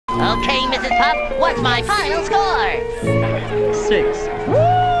Okay, Mrs. Puff, what's my final score? 6.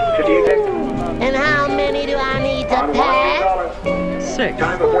 58. And how many do I need to pass? 6.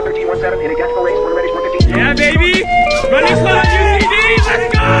 Time of 4:13.17 in a gaspable race for the race 1:15. Yeah, baby! Running slow on UTV! Let's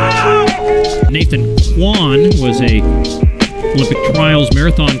go! Nathan Kwan was a Olympic Trials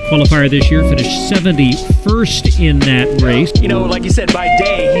Marathon qualifier this year, finished 71st in that race. You know, like you said, by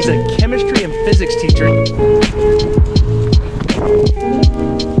day, he's a chemistry and physics teacher.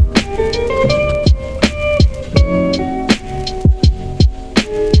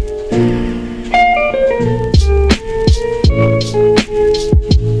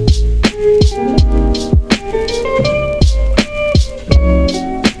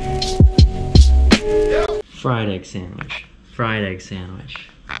 Fried egg sandwich. Fried egg sandwich.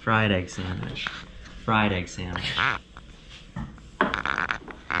 Fried egg sandwich. Fried egg sandwich.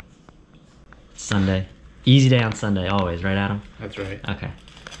 Sunday. Easy day on Sunday, always, right, Adam? That's right. Okay.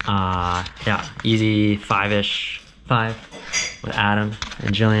 Yeah, easy 5-ish. 5 with Adam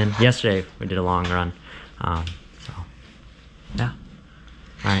and Jillian. Yesterday we did a long run. So yeah.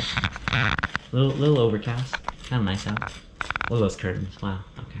 Alright. Little overcast. Kinda nice out. Look at those curtains. Wow.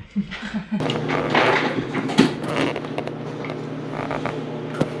 Okay.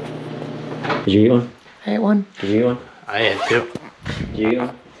 Did you eat one? I ate one. Did you eat one? I ate two. Did you eat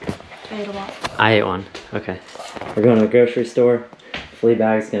one? I ate a lot. I ate one. Okay. We're going to the grocery store.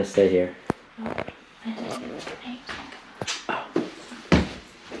 Fleabag's gonna stay here. Oh.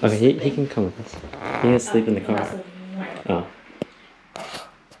 Okay, he can come with us. He can sleep in the car. Oh.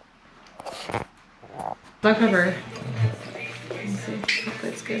 Black pepper. Let's see.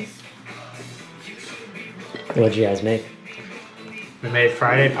 Hopefully it's good. What'd you guys make? We made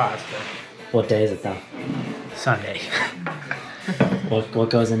Friday pasta. What day is it though? Sunday. What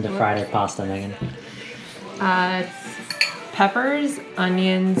goes into Friday pasta, Megan? It's peppers,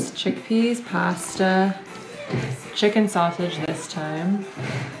 onions, chickpeas, pasta, chicken sausage this time,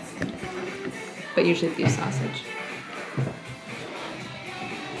 but usually beef sausage.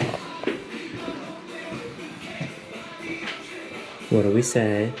 What do we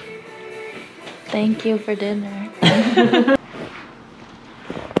say? Thank you for dinner.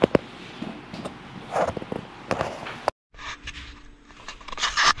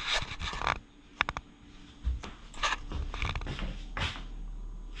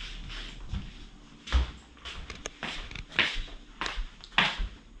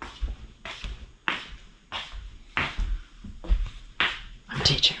 I'm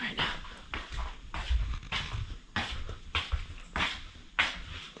teaching right now.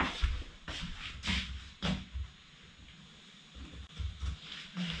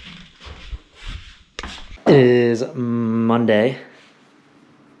 It is Monday.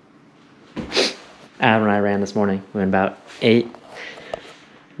 Adam and I ran this morning. We went about 8.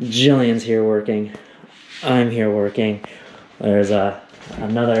 Jillian's here working. I'm here working. There's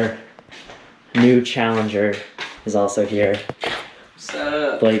another new challenger is also here. What's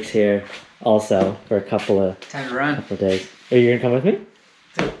up? Blake's here also for a couple of Time to run. days. Are you gonna come with me?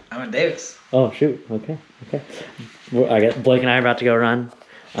 Dude, I'm in Davis. Oh shoot. Okay. I guess Blake and I are about to go run.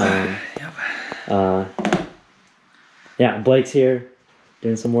 Yep. Yeah, Blake's here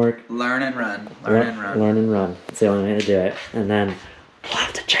doing some work. Learn and run. Learn and run. Learn and run. It's the only way to do it. And then we'll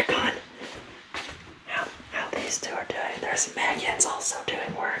have to check on how these two are doing. There's Megan's also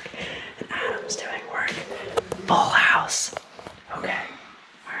doing work, and Adam's doing work. Full house. Okay.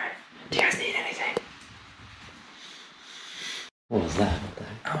 All right. Do you guys need anything? What was that? What the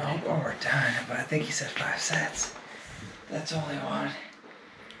heck? I don't know what we're done, but I think he said 5 sets. That's all he wanted.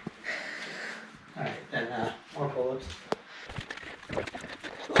 Alright, and more pull-ups.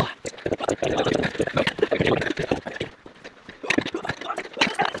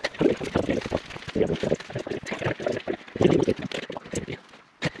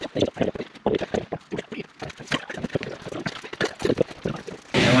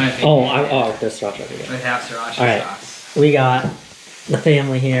 Oh, there's sriracha over With there. half sriracha Alright, sauce. we got the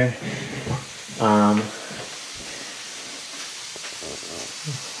family here.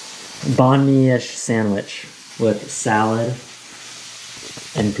 Banh mi-ish sandwich with salad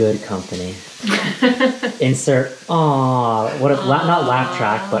and good company. Insert, what a, not laugh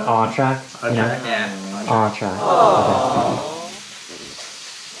track, but aw track. You know? Yeah. Aw track.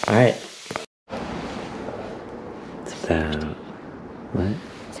 Okay. Alright. It's about, what?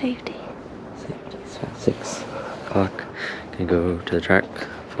 Safety. It's about 6 o'clock. Gonna go to the track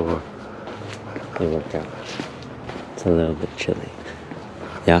for the workout. It's a little bit chilly.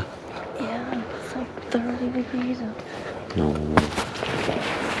 Yeah? Yeah, it's like 30 degrees out. No.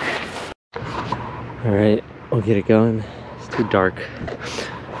 Alright, we'll get it going. It's too dark.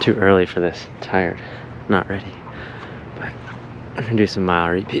 Too early for this. Tired. Not ready. But I'm gonna do some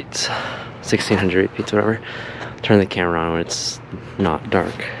mile repeats. 1600 repeats, whatever. Turn the camera on when it's not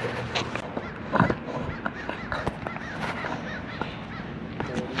dark.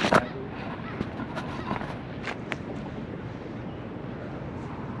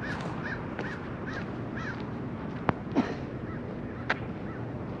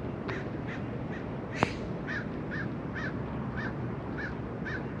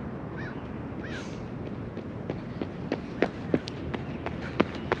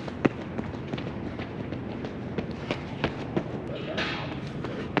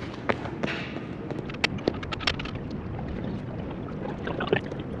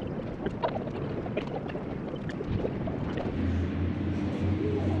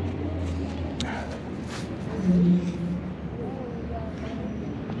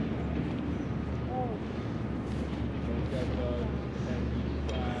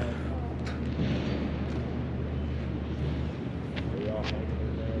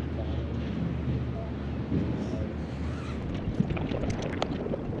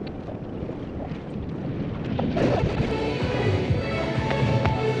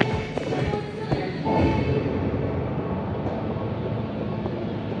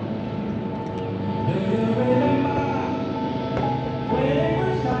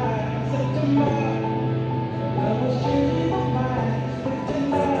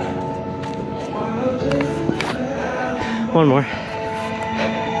 One more.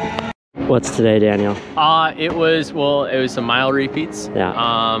 What's today, Daniel? It was some mile repeats.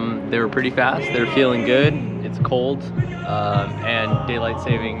 Yeah. They were pretty fast. They were feeling good. It's cold, and daylight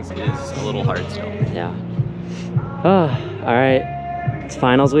savings is a little hard still. Yeah. Oh, all right. It's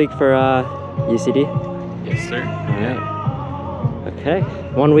finals week for UCD. Yes, sir. All right. Okay.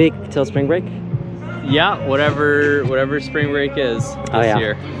 1 week till spring break. Yeah, whatever spring break is this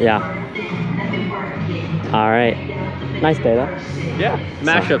year. Yeah. All right. Nice day though. Yeah.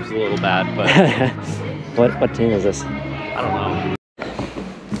 Mashup's a little bad, but what team is this? I don't know.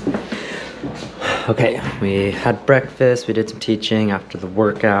 Okay, we had breakfast, we did some teaching after the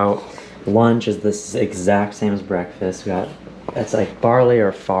workout. Lunch is this exact same as breakfast. We got, it's like barley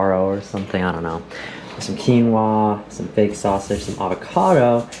or farro or something, I don't know. Some quinoa, some fake sausage, some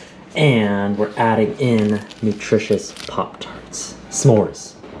avocado, and we're adding in nutritious Pop-Tarts.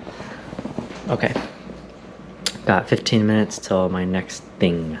 S'mores. Okay. Got 15 minutes till my next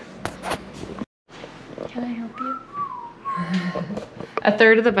thing. Can I help you? A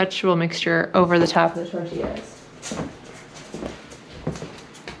third of the vegetable mixture over the top of the tortillas.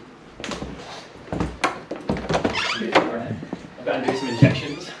 I've got to do some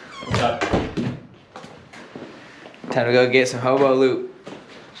injections. What's up? Time to go get some hobo loot.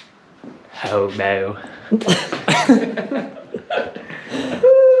 Hobo.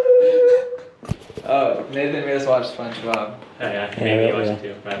 Oh, Nathan made us watch SpongeBob. Yeah, maybe you watch it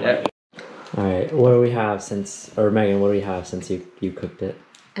too. Yep. All right, what do we have since, or Megan, what do we have since you cooked it?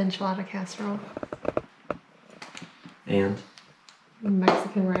 Enchilada casserole. And?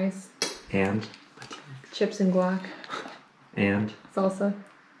 Mexican rice. And? Chips and guac. And? Salsa.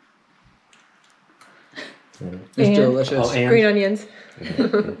 Is that it? It's And- delicious. Oh, and? Green onions.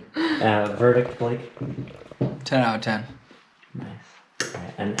 Verdict, Blake? 10 out of 10. Nice. All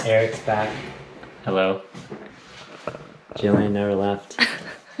right, and Eric's back. Hello. Jillian never left.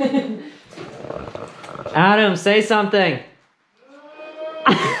 Adam, say something.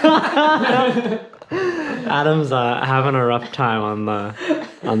 Adam's having a rough time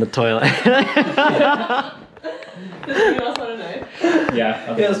on the toilet. Does anyone else want a knife?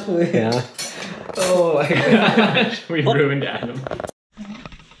 Yeah. Yes, please. Yeah. Oh my gosh. We ruined Adam.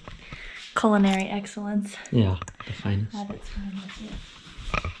 Culinary excellence Yeah. The finest. at its finest. Yeah.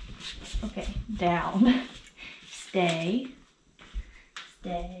 Okay, down. Stay.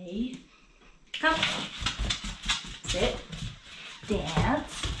 Stay. Come. Sit.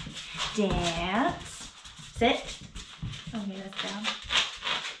 Dance. Dance. Sit. Okay, that's down.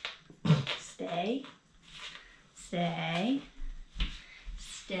 Stay. Stay.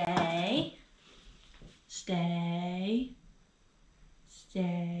 Stay. Stay.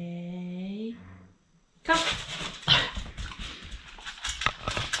 Stay. Come.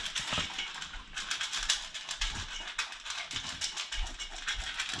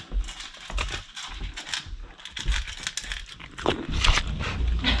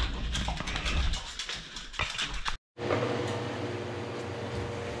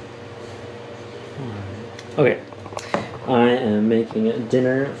 Okay. I am making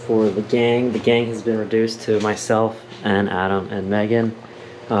dinner for the gang. The gang has been reduced to myself and Adam and Megan.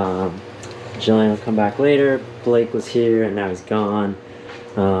 Jillian will come back later. Blake was here and now he's gone.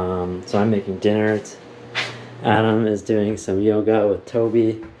 So I'm making dinner. Adam is doing some yoga with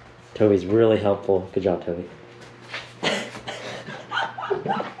Toby. Toby's really helpful. Good job, Toby.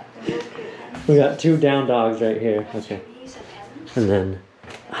 We got 2 down dogs right here. Okay. And then,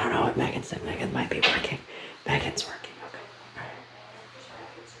 I don't know what Megan said. Megan might be working. Megan's working. Okay.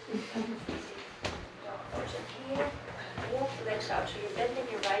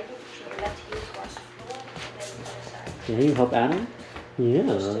 Yeah, you help Adam?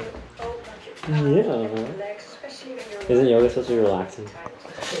 Yeah. Yeah. Isn't yoga supposed to be relaxing?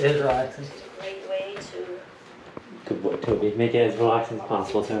 It is relaxing. Good boy, Toby. Make it as relaxing as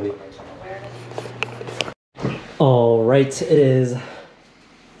possible, Toby. Alright, it is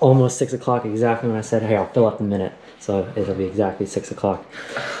almost 6 o'clock, exactly when I said, hey, I'll fill up the minute. So it'll be exactly 6 o'clock.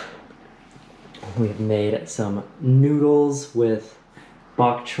 We've made some noodles with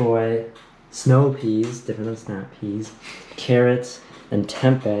bok choy, snow peas, different than snap peas, carrots, and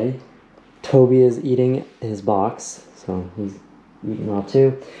tempeh. Toby is eating his box, so he's eating all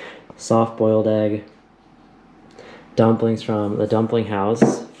 2. Soft boiled egg, dumplings from the Dumpling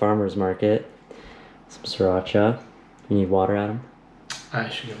House, Farmer's Market, some sriracha. You need water, Adam? I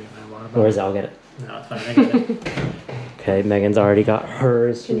should give you my water. Or is it? I'll get it. No, it's fine. I got it. Okay, Megan's already got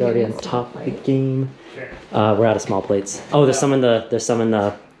hers. She's already on top of the game. We're out of small plates. Oh, there's some in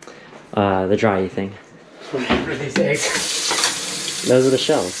the dry thing. What are these eggs? Those are the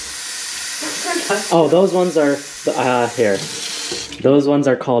shells. Oh, those ones are here. Those ones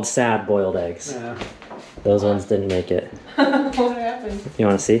are called sad boiled eggs. Yeah. Those ones didn't make it. What happened? You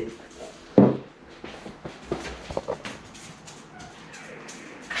want to see?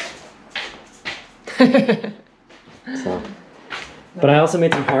 So, but I also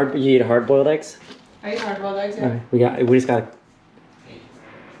made some you eat hard boiled eggs? I eat hard-boiled eggs, yeah. Alright, we just gotta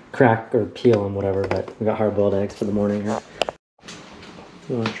crack or peel them, whatever, but we got hard boiled eggs for the morning here.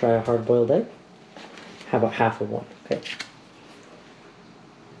 You wanna try a hard boiled egg? How about half of one? Okay.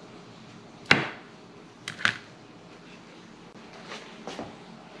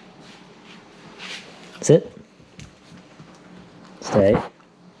 Sit. Stay.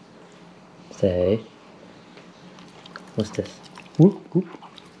 Stay. What's this? Whoop, whoop.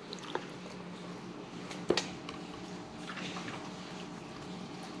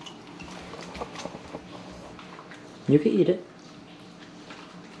 You can eat it.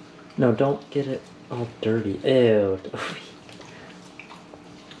 No, don't get it all dirty. Ew.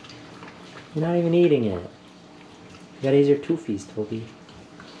 You're not even eating it. You gotta use your toofies, Toby.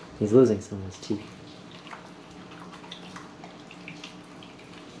 He's losing some of his teeth.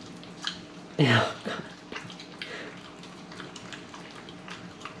 Ew, God.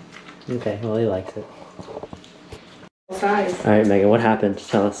 Okay, well, he likes it. Size. Alright, Megan, what happened?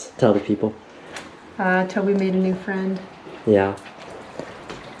 Tell us. Tell the people. Toby made a new friend. Yeah.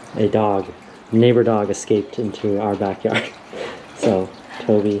 A dog. Neighbor dog escaped into our backyard. So,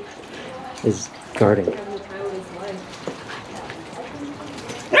 Toby is guarding.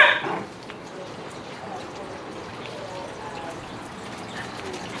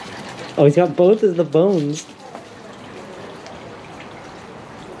 Oh, he's got both of the bones.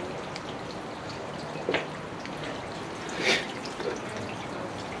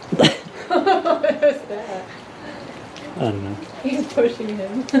 What was that? I don't know. He's pushing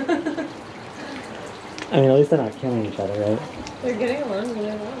him. I mean, at least they're not killing each other, right? They're getting along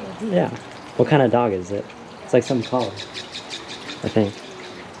really well. Yeah. What kind of dog is it? It's like some collar, I think.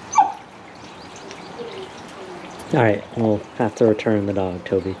 Alright, we'll have to return the dog,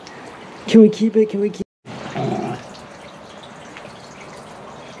 Toby. Can we keep it? Can we keep it?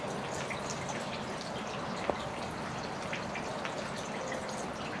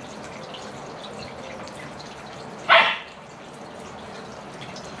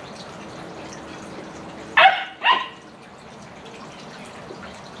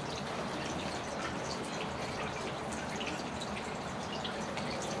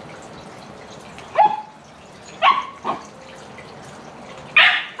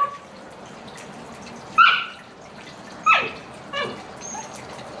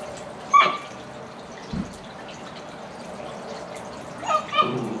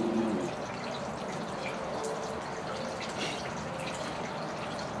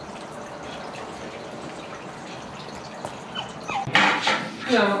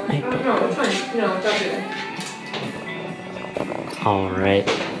 No, it's fine. No, don't do it. Alright.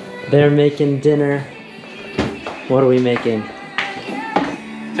 They're making dinner. What are we making?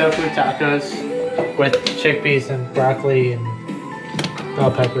 Tofu tacos with chickpeas and broccoli and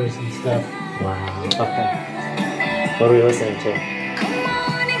bell peppers and stuff. Wow. Okay. What are we listening to?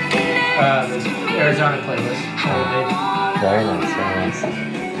 This Arizona playlist that we made. Very nice, very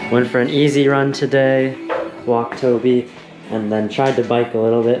nice. Went for an easy run today, walked Toby, and then tried to bike a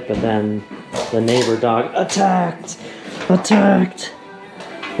little bit, but then the neighbor dog attacked!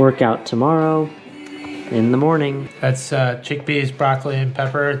 Workout tomorrow in the morning. That's chickpeas, broccoli, and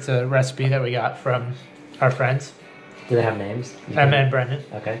pepper. It's a recipe that we got from our friends. Do they have names? Emma and Brendan.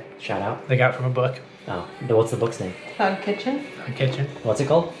 Okay, shout out. They got from a book. Oh, what's the book's name? Thug Kitchen. A kitchen. What's it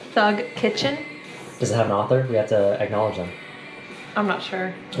called? Thug Kitchen. Does it have an author? We have to acknowledge them. I'm not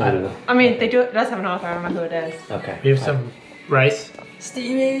sure. I don't know. I mean, it does have an author. I don't know who it is. Okay. We have some rice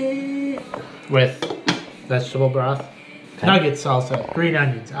Steamy! with vegetable broth, nugget salsa, green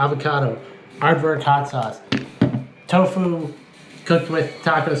onions, avocado, aardvark hot sauce, tofu cooked with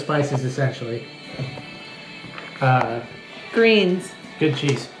taco spices essentially. Greens. Good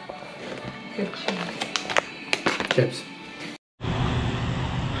cheese. Good cheese. Chips.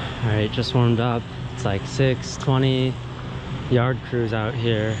 Alright, just warmed up. It's like 6:20. Yard crews out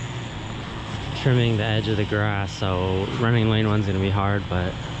here trimming the edge of the grass, so running lane one's gonna be hard,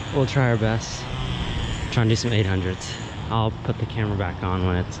 but we'll try our best. Try and do some 800s. I'll put the camera back on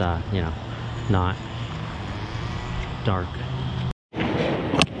when it's you know, not dark.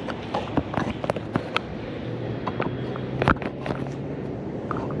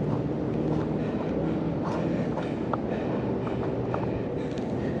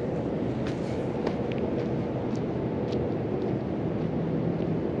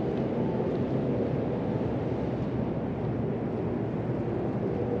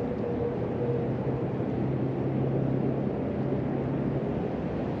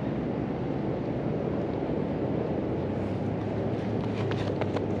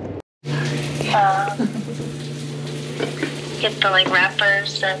 Get the like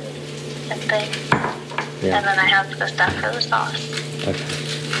wrappers and things. Yeah. And then I have the stuff for the sauce. Okay.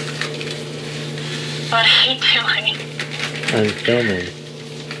 What are you doing? I'm filming.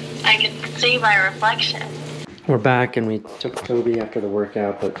 I can see my reflection. We're back and we took Toby after the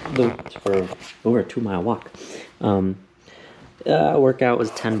workout, but for over a 2-mile walk. Workout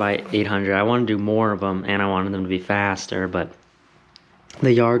was 10 by 800. I wanted to do more of them and I wanted them to be faster, but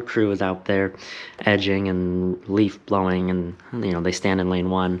the yard crew was out there edging and leaf blowing, and you know, they stand in lane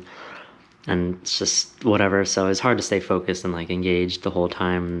one and it's just whatever, so it's hard to stay focused and like engaged the whole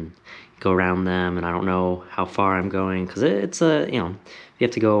time and go around them, and I don't know how far I'm going because it's a, you know, you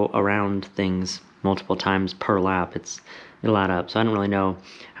have to go around things multiple times per lap. It'll add up, so I don't really know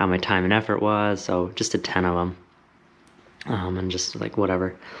how my time and effort was, so just did 10 of them and just like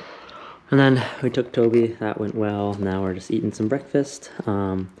whatever. And then we took Toby, that went well. Now we're just eating some breakfast,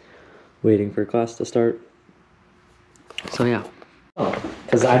 waiting for class to start. So yeah. Oh,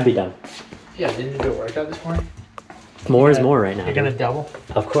 because I'd be done. Yeah, didn't you do a workout this morning? More is more right now. You're gonna double?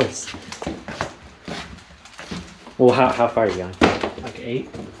 Of course. Well, how far are you going? Like 8.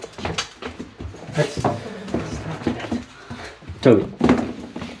 That's Toby.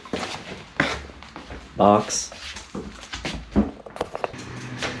 Box.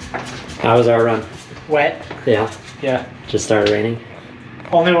 How was our run? wet. Yeah. Yeah. Just started raining.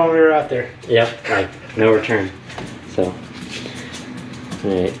 Only when we were out there. Yep, like no return. So,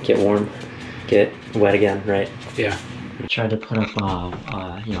 alright, get warm, get wet again, right? Yeah. I tried to put up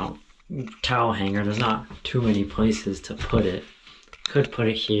you know, towel hanger. There's not too many places to put it. Could put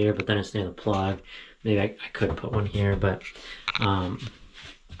it here, but then it's near the plug. Maybe I could put one here, but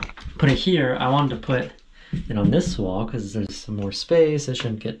put it here. I wanted to put it on this wall because there's some more space. It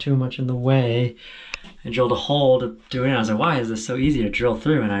shouldn't get too much in the way. I drilled a hole to do it. I was like, why is this so easy to drill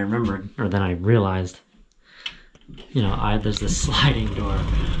through? And I remembered, or then I realized, you know, there's this sliding door.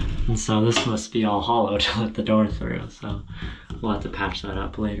 And so this must be all hollow to let the door through. So we'll have to patch that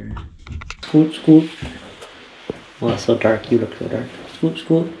up later. Scoot, scoot. Well, it's so dark. You look so dark. Scoot,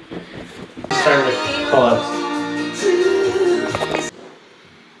 scoot. Start with pull-ups.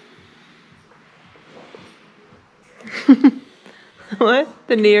 What?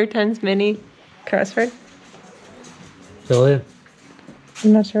 The New York Times Mini crossword? Fill in.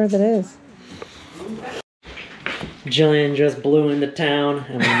 I'm not sure what that is. Jillian just blew into town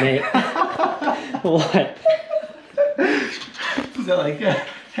and we made... What? Is that like a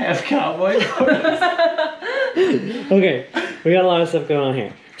half cowboy? Okay, we got a lot of stuff going on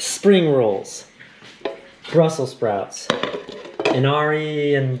here. Spring rolls, Brussels sprouts,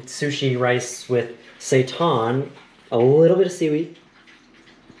 inari and sushi rice with seitan, a little bit of seaweed,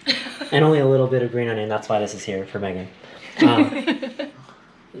 and only a little bit of green onion. That's why this is here for Megan.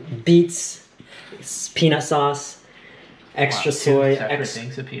 Beets, peanut sauce, extra soy, separate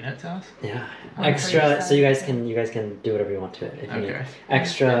things of peanut sauce. yeah, Oh, extra. pretty So you guys can do whatever you want to it. If you need Okay.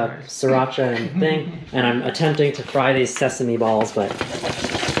 extra sriracha and thing. And I'm attempting to fry these sesame balls, but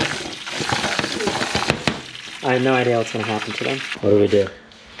I have no idea what's gonna happen to them. What do we do?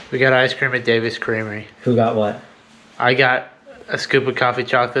 We got ice cream at Davis Creamery. Who got what? I got a scoop of coffee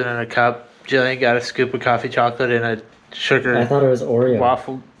chocolate in a cup. Jillian got a scoop of coffee chocolate in a sugar I thought it was Oreo.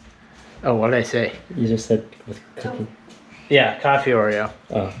 waffle. Oh, what did I say? You just said with cookie. Yeah, coffee Oreo.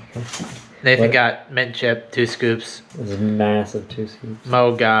 Oh, okay. Nathan What? got mint chip, 2 scoops. This is massive 2 scoops.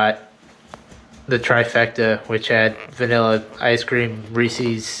 Mo got the trifecta, which had vanilla ice cream,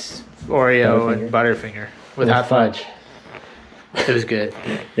 Reese's, Oreo, and Butterfinger with hot fudge. It was good.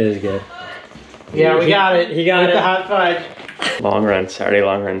 It is good. Yeah, we got it. He got with it. the hot fudge. Long run, Saturday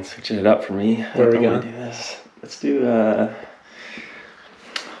long run, switching it up for me. Where are we I'm gonna going? do this. Let's do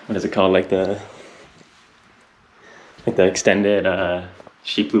what is it called? Like the extended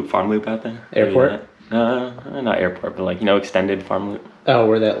sheep loop, farm loop out there. Airport? No, not airport, but like extended farm loop. Oh,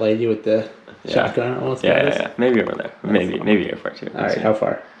 where that lady with the Yeah. shotgun almost Yeah, got yeah, us? yeah. Maybe over there. Maybe airport too. All right, how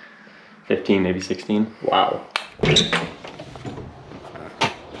far? 15, maybe 16. Wow.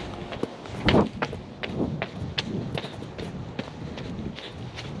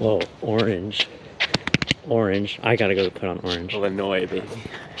 Whoa, orange. Orange. I gotta go put on orange. Illinois, baby.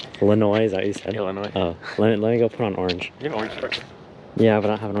 Illinois, is that what you said? Illinois. Oh, let me go put on orange. You have orange shirt. Yeah, but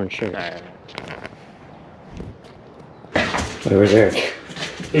I don't have an orange shirt. Alright. Wait, where's Eric?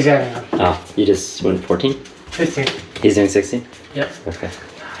 He's got Oh, you just went 14? 15. He's doing 16? Yep. Okay.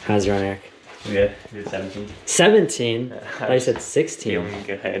 How's your run, Eric? Good. Dude, 17. 17? I thought you said 16. Feeling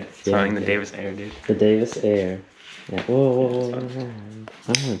good. Feeling Throwing the good. Davis Air, dude. The Davis Air. Yeah. Whoa, whoa, whoa, whoa.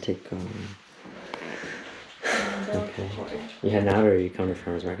 I'm gonna take Okay. You heading out or are you coming to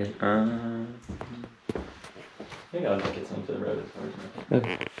farmer's market? I think I'll just get some to the road as far as market.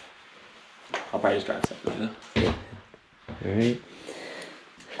 Okay. I'll probably just drive separately though. Alright.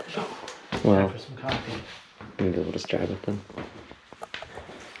 Well, For some coffee. maybe we'll just drive with them.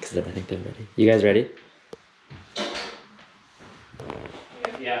 Because I think they're ready. You guys ready?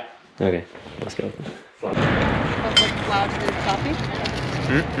 Yeah. Okay, let's go with them.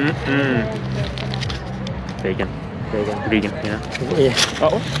 Bacon. Bacon. Vegan, yeah. Yeah.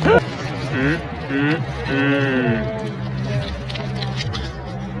 Oh.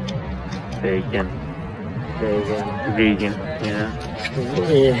 Bacon. Bacon. Vegan, yeah.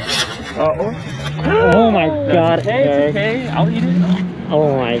 Yeah. Oh. Oh my god, Hey, Eric. it's okay. I'll eat it.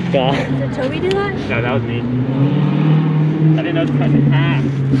 Oh my god. Did Toby do that? No, that was me. I didn't know it was cut in half.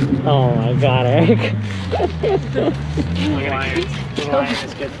 Oh my god, Eric. The lion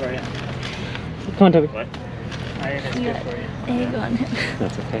is good for you. Come on, Toby. What? Iron is good for you. Egg on it.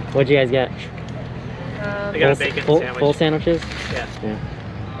 That's okay. What'd you guys get? I got a bacon sandwich. Full sandwiches? Yeah. Yeah.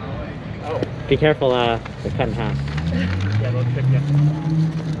 Oh. Be careful, they're cut in half. Yeah, they'll trick you.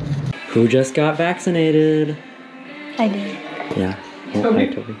 Who just got vaccinated? I did. Yeah. Oh, hi,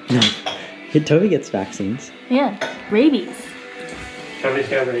 Toby. No. Toby gets vaccines. Yeah. Rabies. Toby's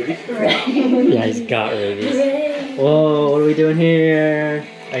got rabies. Yeah, he's got rabies. Whoa, what are we doing here?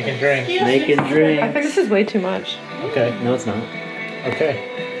 Making drinks. Making I think drinks. this is way too much. Okay. No, it's not. Okay.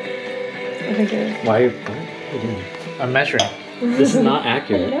 I think it is. Why are you doing? I'm measuring. This is not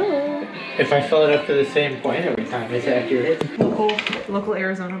accurate. If I fill it up to the same point every time, it's accurate. Local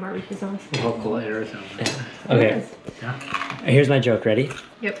Arizona barbecue sauce. Local Arizona. Okay. Yeah. Here's my joke. Ready?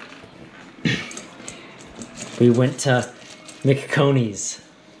 Yep. We went to McConey's.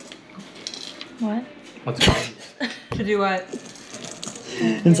 What? What's called? To do what?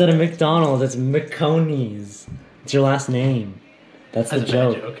 Instead of McDonald's, it's McConey's. It's your last name. That's the That's a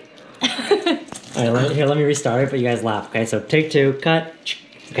bad joke. Alright, let me restart it, but you guys laugh, okay? So take 2, cut.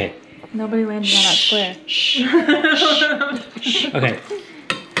 Okay. Nobody landed on that square. Okay.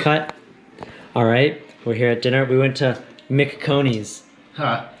 Cut. Alright, we're here at dinner. We went to McConey's.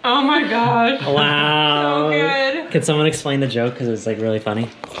 Huh. Oh my gosh. Wow. So good. Can someone explain the joke? Because it was like really funny.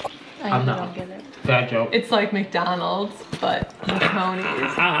 I I'm not. don't get it. Bad joke. It's like McDonald's, but Coney's.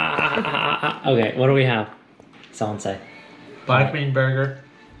 Okay, what do we have? Someone say. Black bean burger.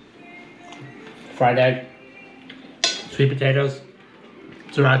 Fried egg. Sweet potatoes.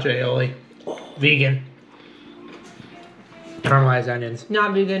 Sriracha aioli. Vegan. Caramelized onions.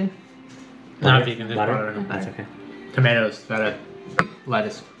 Not vegan. Not vegan. There's Butter? butter in them. That's okay. Tomatoes. Feta.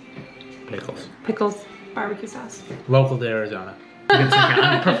 Lettuce. Pickles. Pickles, barbecue sauce. Local to Arizona.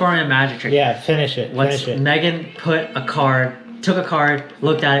 I'm performing a magic trick. Yeah, finish it. Let's, Finish it. Megan put a card took a card,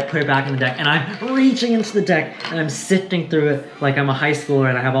 looked at it, put it back in the deck, and I'm reaching into the deck and I'm sifting through it like I'm a high schooler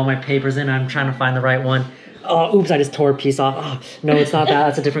and I have all my papers in. I'm trying to find the right one. Oh, oops, I just tore a piece off. Oh, no, it's not that.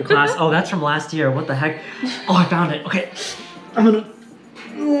 That's a different class. Oh, that's from last year. What the heck? Oh, I found it. Okay, I'm gonna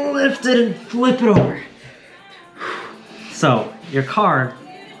lift it and flip it over. So, your card,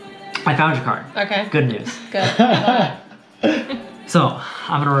 I found your card. Okay. Good news. Good. So,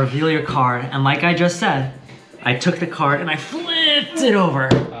 I'm gonna reveal your card, and like I just said, I took the card and I flipped it over.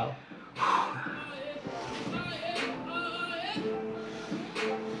 Wow.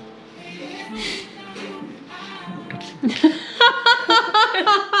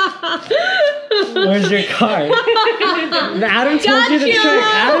 Where's your card? Adam told you the trick.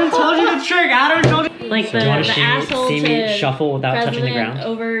 Adam told you the trick. Adam told you. Like So you wanna the see me- asshole see me to shuffle without touching the president ground?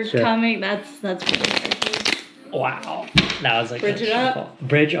 over Sure. comic. That's pretty crazy. Wow. That was like Bridge a it up. shuffle.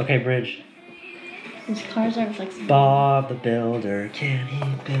 Bridge? Okay, bridge. These cars are flexible. Bob the Builder, can he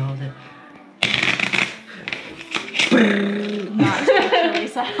build it? Not actually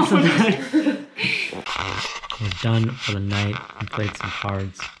sound. We're done for the night. We played some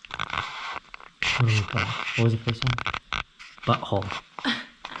cards. What did we play? What was the first one? Butthole.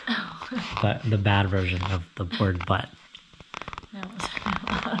 But the bad version of the word butt. No,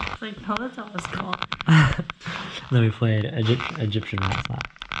 it's like, no, that's not what's called. Then we played Egyptian Rat Slap.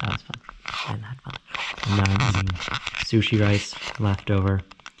 That was fun. And had fun. And now I'm eating sushi rice left over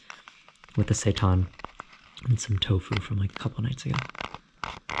with the seitan and some tofu from like a couple nights ago.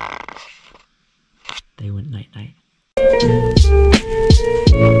 They went night night.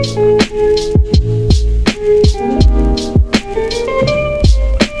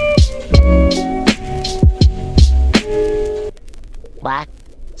 What?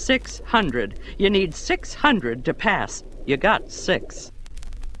 600. You need 600 to pass. You got 6.